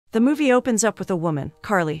The movie opens up with a woman,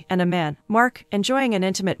 Carly, and a man, Mark, enjoying an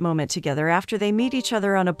intimate moment together after they meet each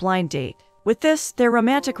other on a blind date. With this, their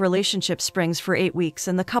romantic relationship springs for 8 weeks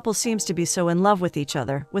and the couple seems to be so in love with each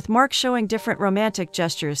other, with Mark showing different romantic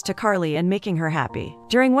gestures to Carly and making her happy.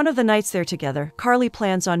 During one of the nights they're together, Carly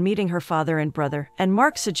plans on meeting her father and brother, and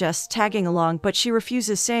Mark suggests tagging along but she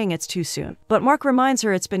refuses, saying it's too soon. But Mark reminds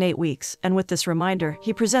her it's been 8 weeks, and with this reminder,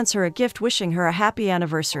 he presents her a gift wishing her a happy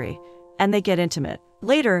anniversary, and they get intimate.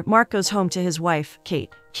 Later, Mark goes home to his wife, Kate.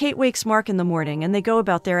 Kate wakes Mark in the morning and they go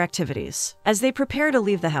about their activities. As they prepare to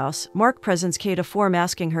leave the house, Mark presents Kate a form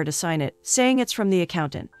asking her to sign it, saying it's from the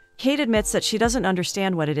accountant. Kate admits that she doesn't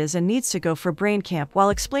understand what it is and needs to go for brain camp while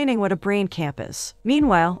explaining what a brain camp is.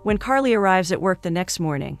 Meanwhile, when Carly arrives at work the next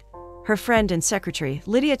morning, her friend and secretary,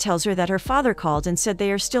 Lydia, tells her that her father called and said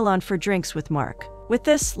they are still on for drinks with Mark. With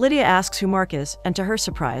this, Lydia asks who Mark is, and to her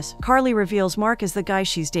surprise, Carly reveals Mark is the guy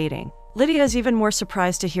she's dating. Lydia is even more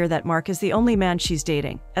surprised to hear that Mark is the only man she's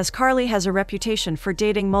dating, as Carly has a reputation for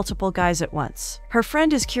dating multiple guys at once. Her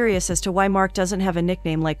friend is curious as to why Mark doesn't have a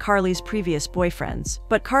nickname like Carly's previous boyfriends,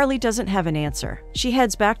 but Carly doesn't have an answer. She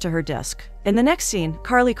heads back to her desk. In the next scene,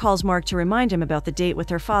 Carly calls Mark to remind him about the date with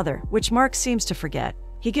her father, which Mark seems to forget.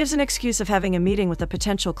 He gives an excuse of having a meeting with a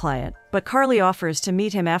potential client, but Carly offers to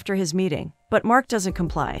meet him after his meeting, but Mark doesn't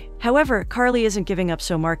comply. However, Carly isn't giving up,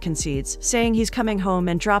 so Mark concedes, saying he's coming home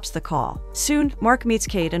and drops the call. Soon, Mark meets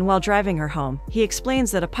Kate, and while driving her home, he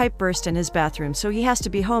explains that a pipe burst in his bathroom, so he has to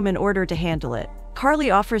be home in order to handle it.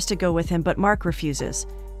 Carly offers to go with him, but Mark refuses,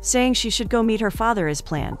 saying she should go meet her father as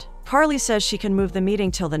planned. Carly says she can move the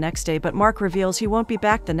meeting till the next day, but Mark reveals he won't be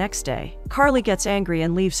back the next day. Carly gets angry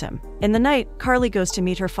and leaves him. In the night, Carly goes to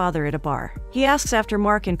meet her father at a bar. He asks after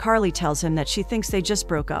Mark and Carly tells him that she thinks they just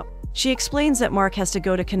broke up. She explains that Mark has to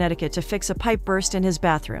go to Connecticut to fix a pipe burst in his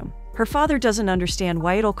bathroom. Her father doesn't understand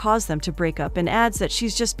why it'll cause them to break up and adds that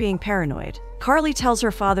she's just being paranoid. Carly tells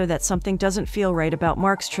her father that something doesn't feel right about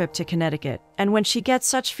Mark's trip to Connecticut, and when she gets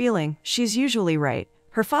such feeling, she's usually right.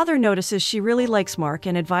 Her father notices she really likes Mark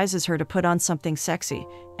and advises her to put on something sexy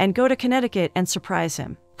and go to Connecticut and surprise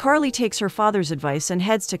him. Carly takes her father's advice and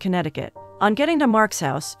heads to Connecticut. On getting to Mark's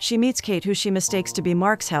house, she meets Kate, who she mistakes to be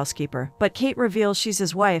Mark's housekeeper, but Kate reveals she's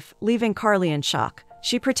his wife, leaving Carly in shock.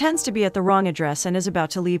 She pretends to be at the wrong address and is about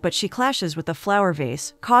to leave, but she clashes with a flower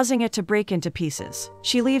vase, causing it to break into pieces.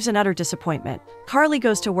 She leaves in utter disappointment. Carly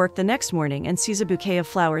goes to work the next morning and sees a bouquet of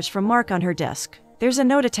flowers from Mark on her desk. There's a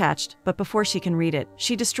note attached, but before she can read it,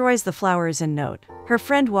 she destroys the flowers and note. Her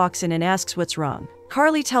friend walks in and asks what's wrong.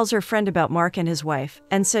 Carly tells her friend about Mark and his wife,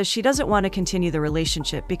 and says she doesn't want to continue the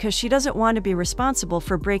relationship because she doesn't want to be responsible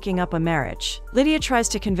for breaking up a marriage. Lydia tries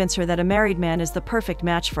to convince her that a married man is the perfect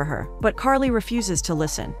match for her, but Carly refuses to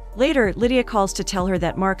listen. Later, Lydia calls to tell her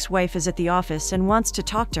that Mark's wife is at the office and wants to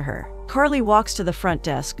talk to her. Carly walks to the front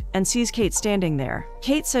desk and sees Kate standing there.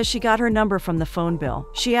 Kate says she got her number from the phone bill.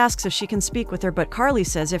 She asks if she can speak with her, but Carly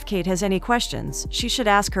says if Kate has any questions, she should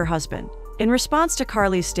ask her husband. In response to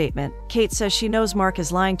Carly's statement, Kate says she knows Mark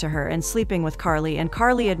is lying to her and sleeping with Carly, and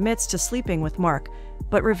Carly admits to sleeping with Mark,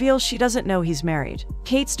 but reveals she doesn't know he's married.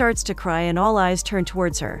 Kate starts to cry and all eyes turn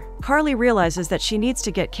towards her. Carly realizes that she needs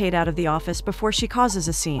to get Kate out of the office before she causes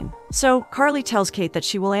a scene. So, Carly tells Kate that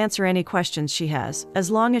she will answer any questions she has, as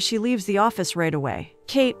long as she leaves the office right away.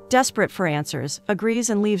 Kate, desperate for answers, agrees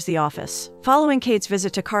and leaves the office. Following Kate's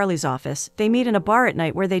visit to Carly's office, they meet in a bar at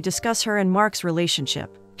night where they discuss her and Mark's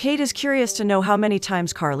relationship. Kate is curious to know how many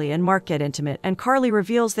times Carly and Mark get intimate, and Carly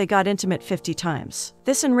reveals they got intimate 50 times.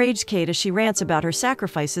 This enraged Kate as she rants about her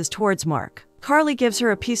sacrifices towards Mark. Carly gives her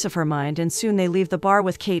a piece of her mind, and soon they leave the bar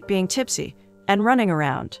with Kate being tipsy and running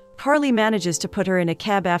around. Carly manages to put her in a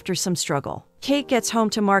cab after some struggle. Kate gets home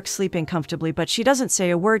to Mark sleeping comfortably, but she doesn't say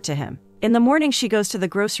a word to him. In the morning, she goes to the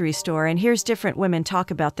grocery store and hears different women talk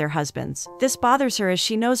about their husbands. This bothers her as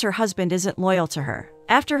she knows her husband isn't loyal to her.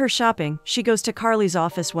 After her shopping, she goes to Carly's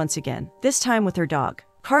office once again, this time with her dog.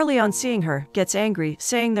 Carly, on seeing her, gets angry,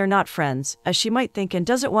 saying they're not friends, as she might think, and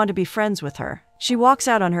doesn't want to be friends with her. She walks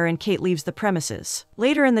out on her and Kate leaves the premises.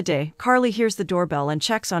 Later in the day, Carly hears the doorbell and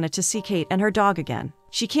checks on it to see Kate and her dog again.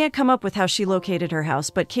 She can't come up with how she located her house,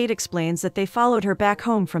 but Kate explains that they followed her back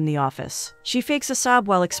home from the office. She fakes a sob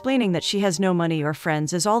while explaining that she has no money or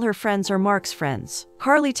friends, as all her friends are Mark's friends.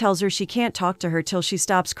 Carly tells her she can't talk to her till she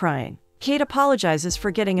stops crying. Kate apologizes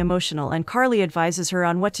for getting emotional, and Carly advises her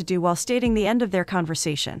on what to do while stating the end of their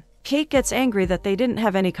conversation. Kate gets angry that they didn't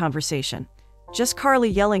have any conversation, just Carly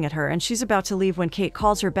yelling at her, and she's about to leave when Kate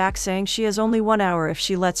calls her back, saying she has only 1 hour if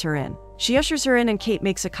she lets her in. She ushers her in and Kate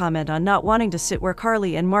makes a comment on not wanting to sit where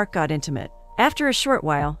Carly and Mark got intimate. After a short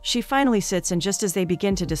while, she finally sits, and just as they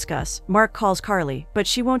begin to discuss, Mark calls Carly, but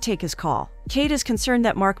she won't take his call. Kate is concerned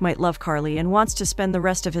that Mark might love Carly and wants to spend the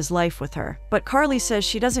rest of his life with her, but Carly says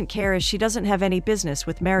she doesn't care as she doesn't have any business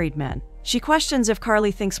with married men. She questions if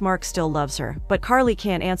Carly thinks Mark still loves her, but Carly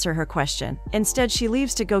can't answer her question. Instead, she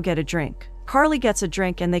leaves to go get a drink. Carly gets a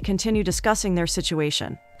drink and they continue discussing their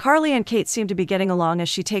situation. Carly and Kate seem to be getting along as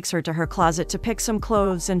she takes her to her closet to pick some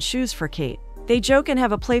clothes and shoes for Kate. They joke and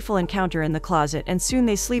have a playful encounter in the closet, and soon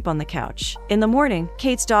they sleep on the couch. In the morning,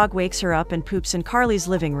 Kate's dog wakes her up and poops in Carly's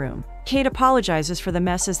living room. Kate apologizes for the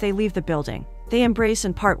mess as they leave the building. They embrace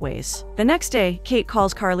and part ways. The next day, Kate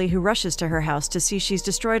calls Carly, who rushes to her house to see she's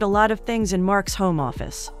destroyed a lot of things in Mark's home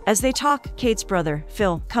office. As they talk, Kate's brother,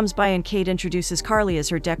 Phil, comes by and Kate introduces Carly as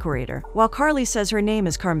her decorator, while Carly says her name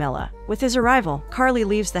is Carmela. With his arrival, Carly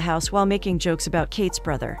leaves the house while making jokes about Kate's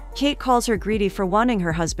brother. Kate calls her greedy for wanting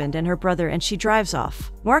her husband and her brother, and she drives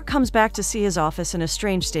off. Mark comes back to see his office in a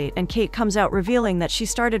strange state, and Kate comes out revealing that she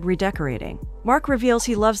started redecorating. Mark reveals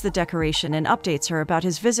he loves the decoration and updates her about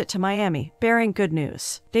his visit to Miami, bearing good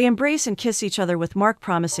news. They embrace and kiss each other, with Mark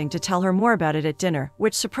promising to tell her more about it at dinner,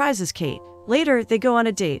 which surprises Kate. Later, they go on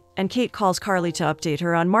a date, and Kate calls Carly to update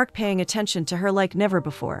her on Mark paying attention to her like never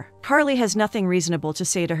before. Carly has nothing reasonable to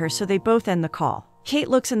say to her, so they both end the call. Kate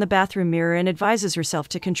looks in the bathroom mirror and advises herself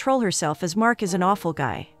to control herself, as Mark is an awful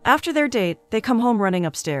guy. After their date, they come home running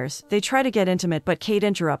upstairs. They try to get intimate, but Kate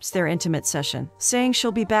interrupts their intimate session, saying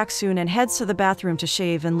she'll be back soon, and heads to the bathroom to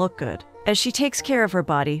shave and look good. As she takes care of her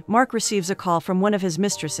body, Mark receives a call from one of his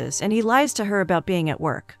mistresses, and he lies to her about being at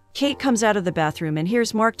work. Kate comes out of the bathroom and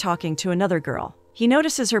hears Mark talking to another girl. He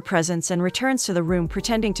notices her presence and returns to the room,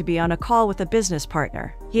 pretending to be on a call with a business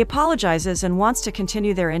partner. He apologizes and wants to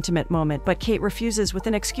continue their intimate moment, but Kate refuses with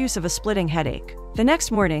an excuse of a splitting headache. The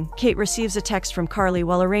next morning, Kate receives a text from Carly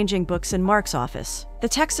while arranging books in Mark's office. The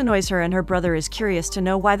text annoys her, and her brother is curious to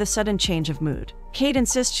know why the sudden change of mood. Kate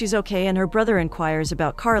insists she's okay, and her brother inquires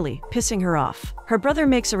about Carly, pissing her off. Her brother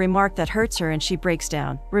makes a remark that hurts her and she breaks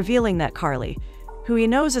down, revealing that Carly, who he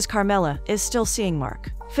knows as Carmela, is still seeing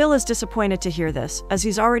Mark. Phil is disappointed to hear this, as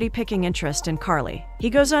he's already picking interest in Carly. He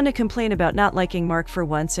goes on to complain about not liking Mark for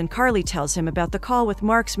once, and Carly tells him about the call with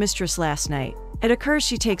Mark's mistress last night. It occurs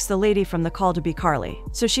she takes the lady from the call to be Carly,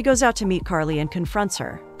 so she goes out to meet Carly and confronts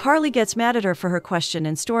her. Carly gets mad at her for her question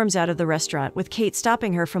and storms out of the restaurant, with Kate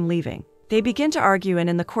stopping her from leaving. They begin to argue, and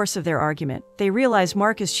in the course of their argument, they realize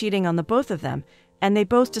Mark is cheating on the both of them, and they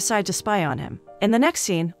both decide to spy on him. In the next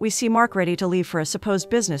scene, we see Mark ready to leave for a supposed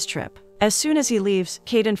business trip. As soon as he leaves,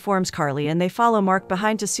 Kate informs Carly, and they follow Mark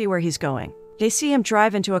behind to see where he's going. They see him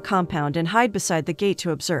drive into a compound and hide beside the gate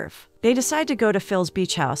to observe. They decide to go to Phil's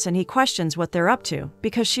beach house, and he questions what they're up to,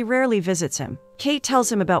 because she rarely visits him. Kate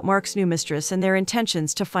tells him about Mark's new mistress and their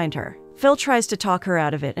intentions to find her. Phil tries to talk her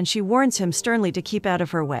out of it, and she warns him sternly to keep out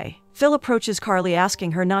of her way. Phil approaches Carly,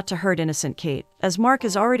 asking her not to hurt innocent Kate, as Mark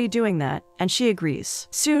is already doing that, and she agrees.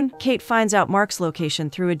 Soon, Kate finds out Mark's location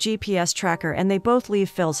through a GPS tracker, and they both leave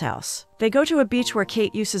Phil's house. They go to a beach where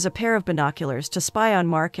Kate uses a pair of binoculars to spy on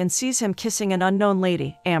Mark and sees him kissing an unknown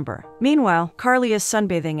lady, Amber. Meanwhile, Carly is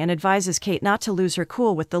sunbathing and advises Kate not to lose her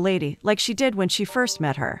cool with the lady, like she did when she first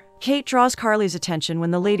met her. Kate draws Carly's attention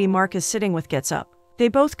when the lady Mark is sitting with gets up. They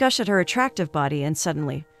both gush at her attractive body, and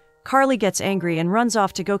suddenly, Carly gets angry and runs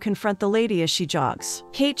off to go confront the lady as she jogs.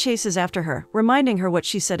 Kate chases after her, reminding her what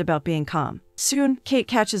she said about being calm. Soon, Kate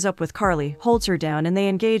catches up with Carly, holds her down, and they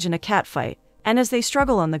engage in a cat fight. And as they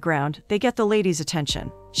struggle on the ground, they get the lady's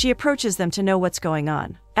attention. She approaches them to know what's going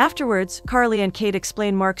on. Afterwards, Carly and Kate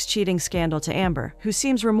explain Mark's cheating scandal to Amber, who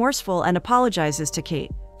seems remorseful and apologizes to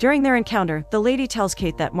Kate. During their encounter, the lady tells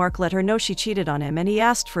Kate that Mark let her know she cheated on him and he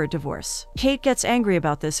asked for a divorce. Kate gets angry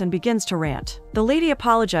about this and begins to rant. The lady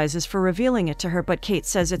apologizes for revealing it to her, but Kate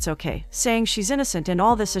says it's okay, saying she's innocent in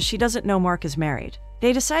all this as she doesn't know Mark is married.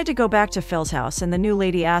 They decide to go back to Phil's house, and the new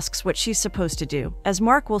lady asks what she's supposed to do, as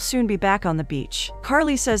Mark will soon be back on the beach.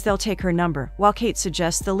 Carly says they'll take her number, while Kate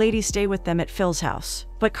suggests the lady stay with them at Phil's house.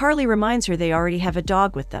 But Carly reminds her they already have a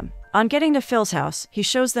dog with them. On getting to Phil's house, he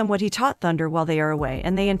shows them what he taught Thunder while they are away,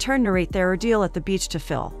 and they in turn narrate their ordeal at the beach to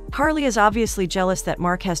Phil. Carly is obviously jealous that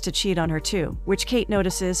Mark has to cheat on her too, which Kate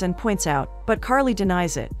notices and points out, but Carly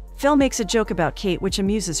denies it. Phil makes a joke about Kate, which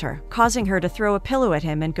amuses her, causing her to throw a pillow at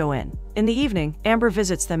him and go in. In the evening, Amber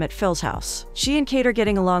visits them at Phil's house. She and Kate are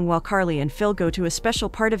getting along while Carly and Phil go to a special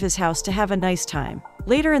part of his house to have a nice time.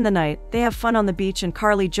 Later in the night, they have fun on the beach, and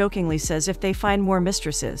Carly jokingly says if they find more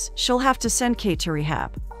mistresses, she'll have to send Kate to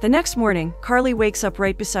rehab. The next morning, Carly wakes up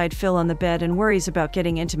right beside Phil on the bed and worries about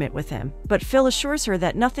getting intimate with him. But Phil assures her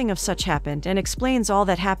that nothing of such happened and explains all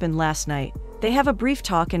that happened last night. They have a brief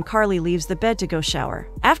talk and Carly leaves the bed to go shower.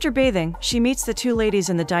 After bathing, she meets the two ladies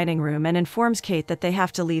in the dining room and informs Kate that they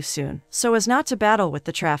have to leave soon, so as not to battle with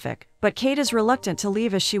the traffic. But Kate is reluctant to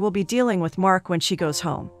leave as she will be dealing with Mark when she goes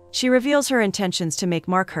home. She reveals her intentions to make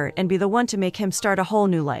Mark hurt and be the one to make him start a whole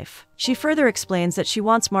new life. She further explains that she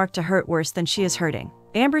wants Mark to hurt worse than she is hurting.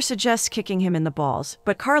 Amber suggests kicking him in the balls,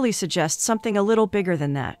 but Carly suggests something a little bigger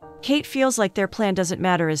than that. Kate feels like their plan doesn't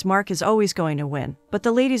matter as Mark is always going to win, but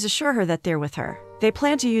the ladies assure her that they're with her. They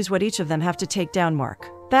plan to use what each of them have to take down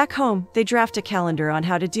Mark. Back home, they draft a calendar on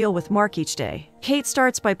how to deal with Mark each day. Kate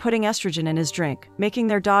starts by putting estrogen in his drink, making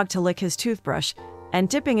their dog to lick his toothbrush, and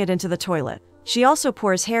dipping it into the toilet. She also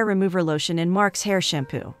pours hair remover lotion in Mark's hair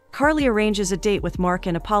shampoo. Carly arranges a date with Mark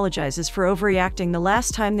and apologizes for overreacting the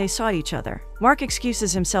last time they saw each other. Mark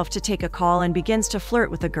excuses himself to take a call and begins to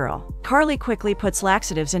flirt with the girl. Carly quickly puts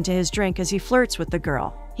laxatives into his drink as he flirts with the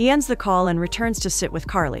girl. He ends the call and returns to sit with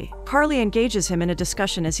Carly. Carly engages him in a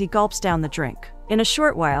discussion as he gulps down the drink. In a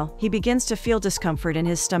short while, he begins to feel discomfort in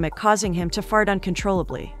his stomach, causing him to fart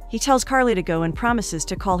uncontrollably. He tells Carly to go and promises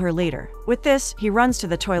to call her later. With this, he runs to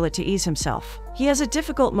the toilet to ease himself. He has a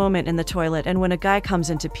difficult moment in the toilet, and when a guy comes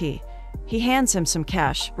in to pee, he hands him some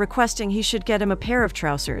cash, requesting he should get him a pair of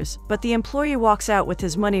trousers, but the employee walks out with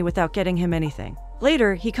his money without getting him anything.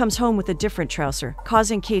 Later, he comes home with a different trouser,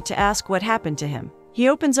 causing Kate to ask what happened to him. He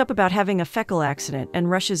opens up about having a fecal accident and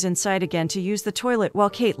rushes inside again to use the toilet while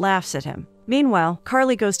Kate laughs at him. Meanwhile,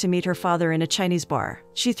 Carly goes to meet her father in a Chinese bar.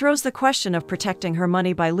 She throws the question of protecting her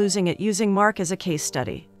money by losing it using Mark as a case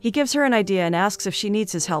study. He gives her an idea and asks if she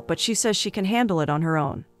needs his help, but she says she can handle it on her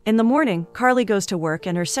own. In the morning, Carly goes to work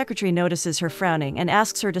and her secretary notices her frowning and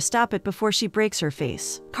asks her to stop it before she breaks her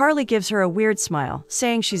face. Carly gives her a weird smile,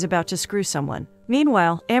 saying she's about to screw someone.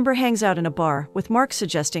 Meanwhile, Amber hangs out in a bar, with Mark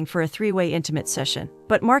suggesting for a three-way intimate session.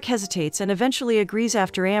 But Mark hesitates and eventually agrees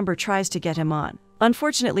after Amber tries to get him on.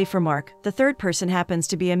 Unfortunately for Mark, the third person happens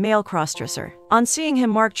to be a male crossdresser. On seeing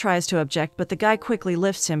him, Mark tries to object, but the guy quickly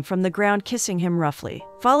lifts him from the ground, kissing him roughly.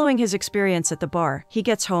 Following his experience at the bar, he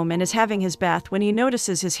gets home and is having his bath when he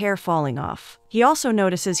notices his hair falling off. He also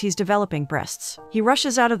notices he's developing breasts. He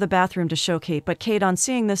rushes out of the bathroom to show Kate, but Kate, on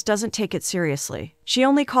seeing this, doesn't take it seriously. She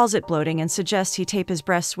only calls it bloating and suggests he tape his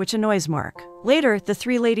breasts, which annoys Mark. Later, the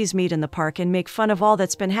three ladies meet in the park and make fun of all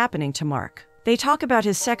that's been happening to Mark. They talk about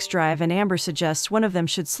his sex drive and Amber suggests one of them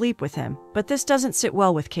should sleep with him, but this doesn't sit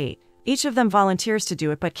well with Kate. Each of them volunteers to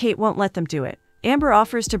do it, but Kate won't let them do it. Amber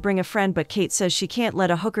offers to bring a friend, but Kate says she can't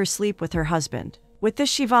let a hooker sleep with her husband. With this,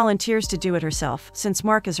 she volunteers to do it herself, since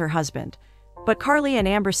Mark is her husband. But Carly and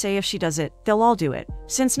Amber say if she does it, they'll all do it.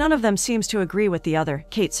 Since none of them seems to agree with the other,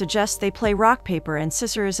 Kate suggests they play rock, paper, and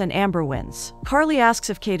scissors and Amber wins. Carly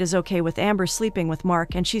asks if Kate is okay with Amber sleeping with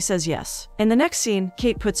Mark and she says yes. In the next scene,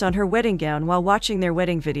 Kate puts on her wedding gown while watching their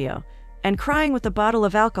wedding video and crying with a bottle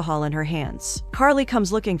of alcohol in her hands. Carly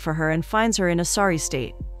comes looking for her and finds her in a sorry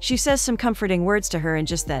state. She says some comforting words to her, and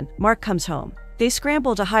just then, Mark comes home. They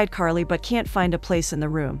scramble to hide Carly but can't find a place in the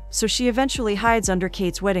room, so she eventually hides under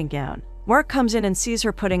Kate's wedding gown. Mark comes in and sees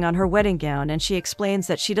her putting on her wedding gown, and she explains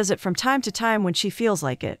that she does it from time to time when she feels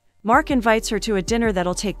like it. Mark invites her to a dinner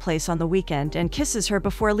that'll take place on the weekend and kisses her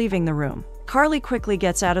before leaving the room. Carly quickly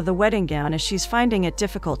gets out of the wedding gown as she's finding it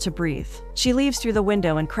difficult to breathe. She leaves through the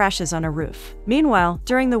window and crashes on a roof. Meanwhile,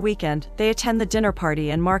 during the weekend, they attend the dinner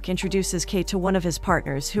party and Mark introduces Kate to one of his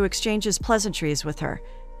partners, who exchanges pleasantries with her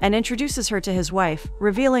and introduces her to his wife,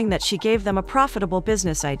 revealing that she gave them a profitable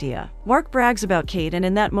business idea. Mark brags about Kate and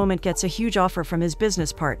in that moment gets a huge offer from his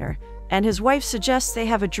business partner, and his wife suggests they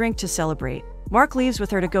have a drink to celebrate. Mark leaves with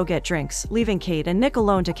her to go get drinks, leaving Kate and Nick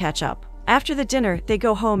alone to catch up. After the dinner, they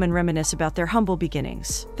go home and reminisce about their humble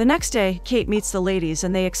beginnings. The next day, Kate meets the ladies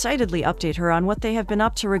and they excitedly update her on what they have been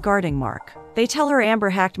up to regarding Mark. They tell her Amber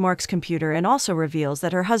hacked Mark's computer and also reveals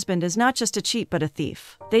that her husband is not just a cheat but a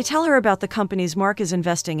thief. They tell her about the companies Mark is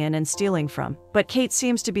investing in and stealing from, but Kate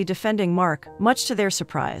seems to be defending Mark, much to their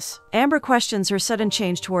surprise. Amber questions her sudden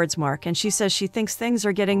change towards Mark and she says she thinks things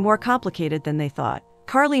are getting more complicated than they thought.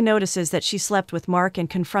 Carly notices that she slept with Mark and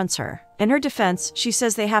confronts her. In her defense, she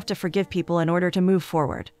says they have to forgive people in order to move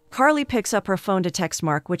forward. Carly picks up her phone to text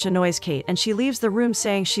Mark, which annoys Kate, and she leaves the room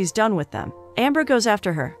saying she's done with them. Amber goes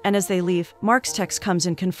after her, and as they leave, Mark's text comes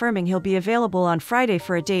in confirming he'll be available on Friday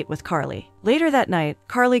for a date with Carly. Later that night,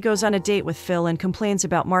 Carly goes on a date with Phil and complains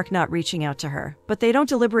about Mark not reaching out to her, but they don't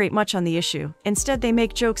deliberate much on the issue. Instead, they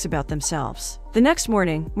make jokes about themselves. The next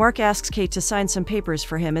morning, Mark asks Kate to sign some papers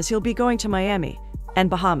for him as he'll be going to Miami and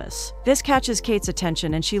Bahamas. This catches Kate's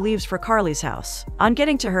attention and she leaves for Carly's house. On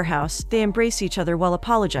getting to her house, they embrace each other while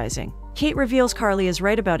apologizing. Kate reveals Carly is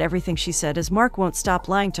right about everything she said as Mark won't stop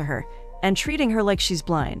lying to her, and treating her like she's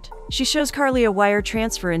blind. She shows Carly a wire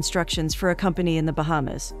transfer instructions for a company in the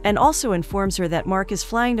Bahamas, and also informs her that Mark is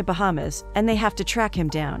flying to Bahamas and they have to track him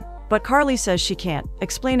down. But Carly says she can't,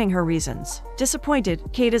 explaining her reasons. Disappointed,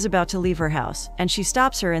 Kate is about to leave her house, and she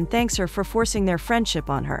stops her and thanks her for forcing their friendship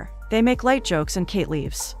on her. They make light jokes and Kate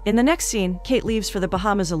leaves. In the next scene, Kate leaves for the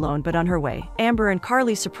Bahamas alone, but on her way, Amber and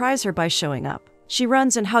Carly surprise her by showing up. She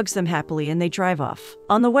runs and hugs them happily and they drive off.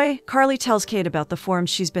 On the way, Carly tells Kate about the forms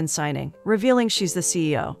she's been signing, revealing she's the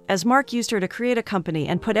CEO, as Mark used her to create a company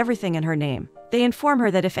and put everything in her name. They inform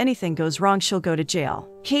her that if anything goes wrong, she'll go to jail.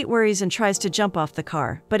 Kate worries and tries to jump off the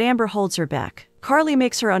car, but Amber holds her back. Carly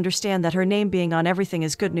makes her understand that her name being on everything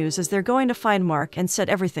is good news as they're going to find Mark and set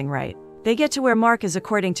everything right. They get to where Mark is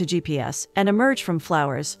according to GPS, and emerge from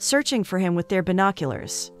flowers, searching for him with their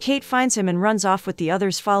binoculars. Kate finds him and runs off with the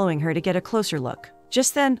others following her to get a closer look.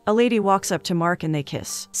 Just then, a lady walks up to Mark and they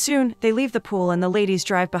kiss. Soon, they leave the pool and the ladies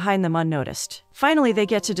drive behind them unnoticed. Finally, they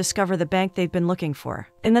get to discover the bank they've been looking for.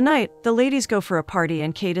 In the night, the ladies go for a party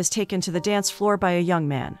and Kate is taken to the dance floor by a young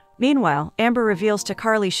man. Meanwhile, Amber reveals to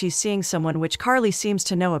Carly she's seeing someone which Carly seems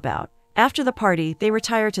to know about. After the party, they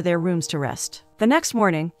retire to their rooms to rest. The next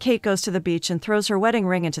morning, Kate goes to the beach and throws her wedding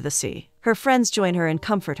ring into the sea. Her friends join her and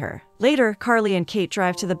comfort her. Later, Carly and Kate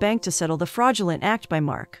drive to the bank to settle the fraudulent act by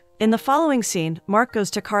Mark. In the following scene, Mark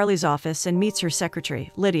goes to Carly's office and meets her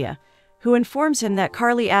secretary, Lydia, who informs him that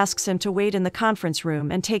Carly asks him to wait in the conference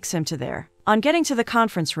room and takes him to there. On getting to the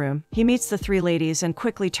conference room, he meets the three ladies and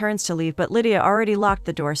quickly turns to leave, but Lydia already locked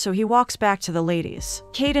the door, so he walks back to the ladies.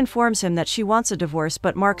 Kate informs him that she wants a divorce,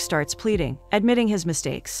 but Mark starts pleading, admitting his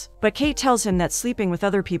mistakes. But Kate tells him that sleeping with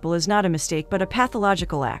other people is not a mistake but a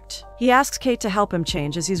pathological act. He asks Kate to help him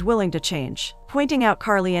change as he's willing to change, pointing out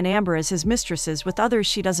Carly and Amber as his mistresses with others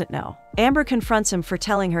she doesn't know. Amber confronts him for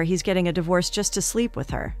telling her he's getting a divorce just to sleep with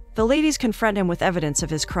her. The ladies confront him with evidence of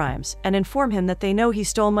his crimes and inform him that they know he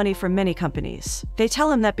stole money from many companies. They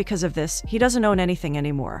tell him that because of this, he doesn't own anything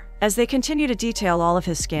anymore. As they continue to detail all of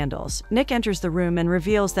his scandals, Nick enters the room and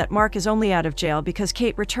reveals that Mark is only out of jail because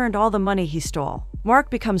Kate returned all the money he stole.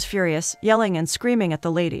 Mark becomes furious, yelling and screaming at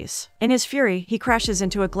the ladies. In his fury, he crashes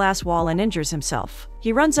into a glass wall and injures himself.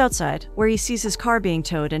 He runs outside, where he sees his car being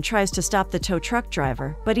towed and tries to stop the tow truck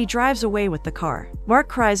driver, but he drives away with the car. Mark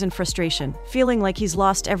cries in frustration, feeling like he's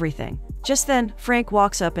lost everything. Just then, Frank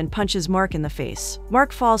walks up and punches Mark in the face.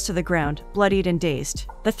 Mark falls to the ground, bloodied and dazed.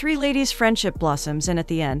 The three ladies' friendship blossoms, and at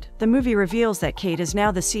the end, the movie reveals that Kate is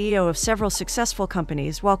now the CEO of several successful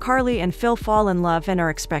companies while Carly and Phil fall in love and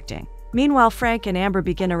are expecting. Meanwhile, Frank and Amber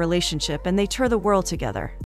begin a relationship and they tour the world together.